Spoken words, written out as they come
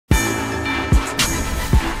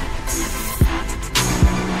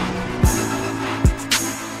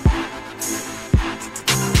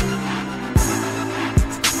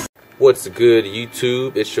What's good,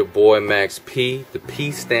 YouTube? It's your boy Max P. The P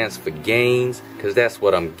stands for gains, because that's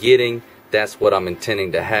what I'm getting, that's what I'm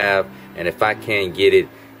intending to have, and if I can't get it,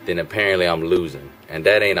 then apparently I'm losing, and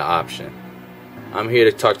that ain't an option. I'm here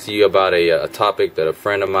to talk to you about a topic that a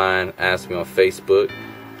friend of mine asked me on Facebook.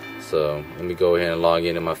 So let me go ahead and log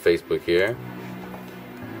into my Facebook here.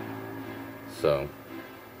 So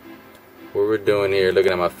what we're doing here,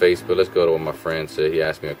 looking at my Facebook, let's go to what my friend said. He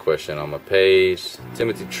asked me a question on my page.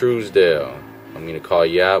 Timothy Truesdale, I'm going to call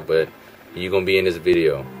you out, but you're going to be in this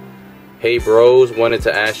video. Hey bros, wanted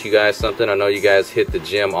to ask you guys something. I know you guys hit the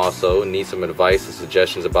gym also, need some advice and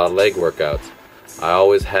suggestions about leg workouts. I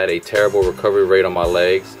always had a terrible recovery rate on my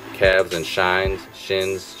legs, calves and shins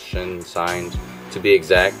to be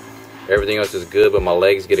exact. Everything else is good, but my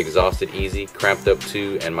legs get exhausted easy, cramped up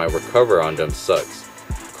too, and my recovery on them sucks.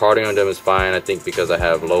 Cardio on them is fine, I think, because I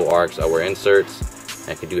have low arcs. I wear inserts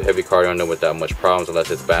and can do heavy cardio on them without much problems unless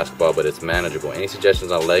it's basketball, but it's manageable. Any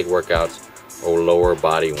suggestions on leg workouts or lower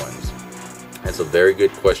body ones? That's a very good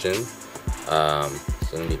question. So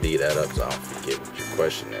let me leave that up so I don't forget what your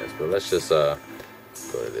question is. But let's just go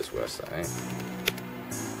to this website.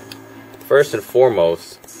 First and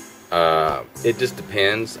foremost, it just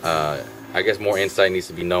depends. I guess more insight needs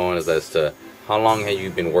to be known as to how long have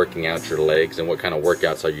you been working out your legs and what kind of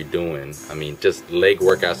workouts are you doing. I mean, just leg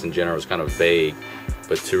workouts in general is kind of vague,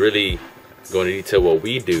 but to really go into detail what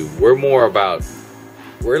we do,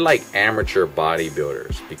 we're like amateur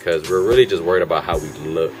bodybuilders, because we're really just worried about how we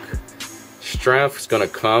look. Strength's gonna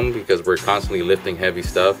come because we're constantly lifting heavy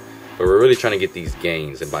stuff, but we're really trying to get these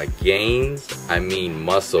gains, and by gains I mean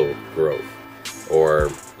muscle growth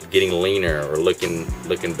or getting leaner or looking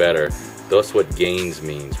better. That's what gains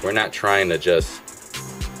means. We're not trying to just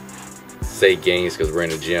say gains because we're in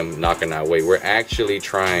the gym knocking our weight. We're actually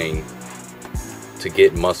trying to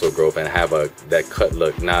get muscle growth and have that cut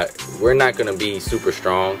look. Now, we're not going to be super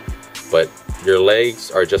strong, but your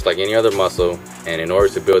legs are just like any other muscle, and in order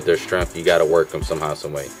to build their strength, you got to work them somehow,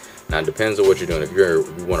 some way. Now, it depends on what you're doing. If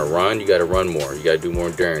you want to run, you got to run more. You got to do more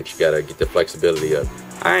endurance. You got to get the flexibility up.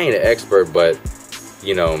 I ain't an expert, but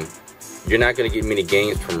you know, you're not going to get many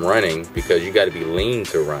gains from running because you got to be lean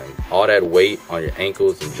to run. All that weight on your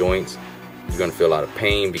ankles and joints, you're going to feel a lot of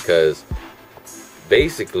pain, because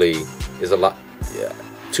basically is a lot.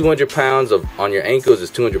 200 pounds on your ankles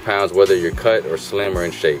is 200 pounds whether you're cut or slim or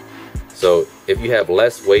in shape. So if you have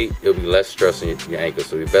less weight, it'll be less stress on your ankles.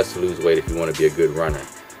 So it's best to lose weight if you want to be a good runner.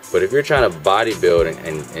 But if you're trying to bodybuild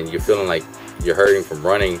and you're feeling like you're hurting from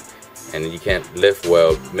running and you can't lift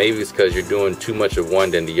well, maybe it's because you're doing too much of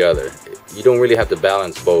one than the other. You don't really have to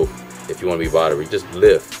balance both if you want to be bodybuilder.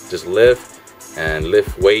 Just lift and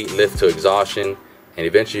lift weight, lift to exhaustion, and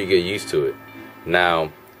eventually you get used to it.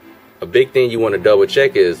 Now, a big thing you want to double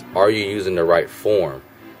check is, are you using the right form?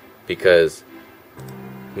 Because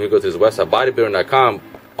when you go to this website, bodybuilding.com,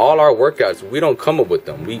 all our workouts, we don't come up with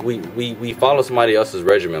them. We follow somebody else's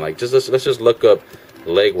regimen. Like, let's just look up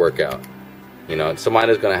leg workout. You know,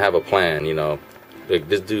 somebody's gonna have a plan. You know, like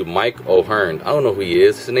this dude Mike O'Hearn. I don't know who he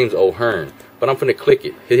is. His name's O'Hearn, but I'm gonna click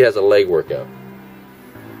it. He has a leg workout.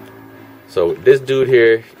 So this dude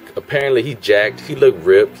here, apparently he's jacked. He looked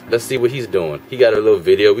ripped. Let's see what he's doing. He got a little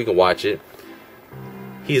video. We can watch it.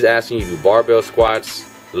 He's asking you to do barbell squats,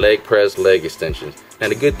 leg press, leg extensions. Now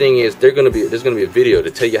the good thing is there's gonna be a video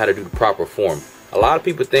to tell you how to do the proper form. A lot of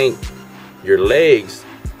people think your legs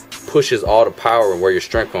pushes all the power and where your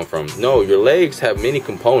strength comes from. No, your legs have many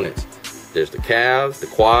components. There's the calves, the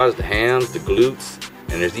quads, the hams, the glutes,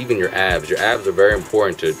 and there's even your abs. Your abs are very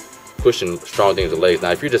important to pushing strong things with legs.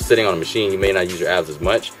 Now, if you're just sitting on a machine, you may not use your abs as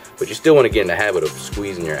much, but you still want to get in the habit of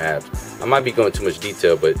squeezing your abs. I might be going too much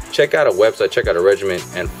detail, but check out a website, check out a regiment,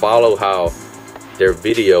 and follow how their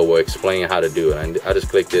video will explain how to do it. And I just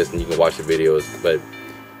click this and you can watch the videos, but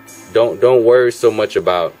don't worry so much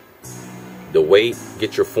about the weight.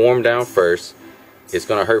 Get your form down first. It's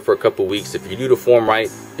gonna hurt for a couple weeks. If you do the form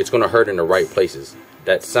right, it's gonna hurt in the right places.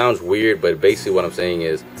 That sounds weird, but basically what I'm saying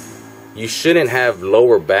is you shouldn't have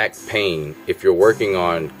lower back pain if you're working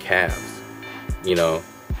on calves. You know,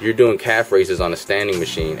 you're doing calf raises on a standing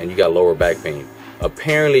machine and you got lower back pain.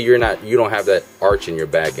 Apparently you don't have that arch in your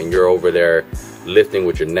back and you're over there lifting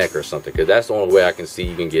with your neck or something, because that's the only way I can see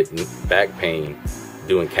you can get back pain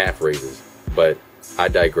doing calf raises. But I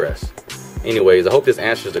digress. Anyways, I hope this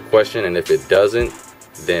answers the question, and if it doesn't,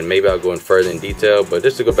 then maybe I'll go in further in detail. But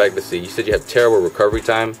just to go back to see, you said you have terrible recovery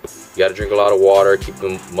time. You got to drink a lot of water, keep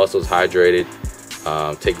the muscles hydrated,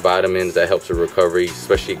 take vitamins, that helps with recovery,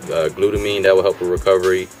 especially glutamine, that will help with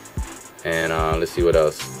recovery. And let's see what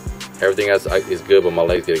else. Everything else is good, but my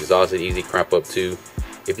legs get exhausted, easy, cramp up too.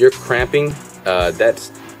 If you're cramping,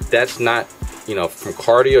 that's that's not, you know, from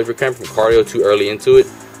cardio, if you're cramping from cardio too early into it,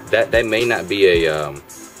 that may not be a,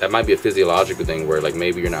 that might be a physiological thing where like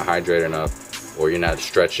maybe you're not hydrated enough, or you're not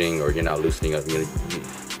stretching, or you're not loosening up. You know,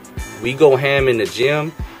 we go ham in the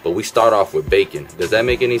gym, but we start off with bacon. Does that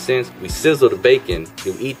make any sense? We sizzle the bacon,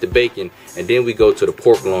 you eat the bacon, and then we go to the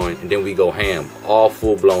pork loin, and then we go ham, all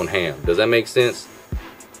full-blown ham. Does that make sense?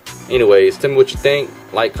 Anyways, tell me what you think.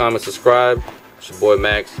 Like, comment, subscribe. It's your boy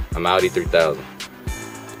Max. I'm Audi 3000.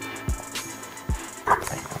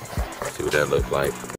 See what that looks like.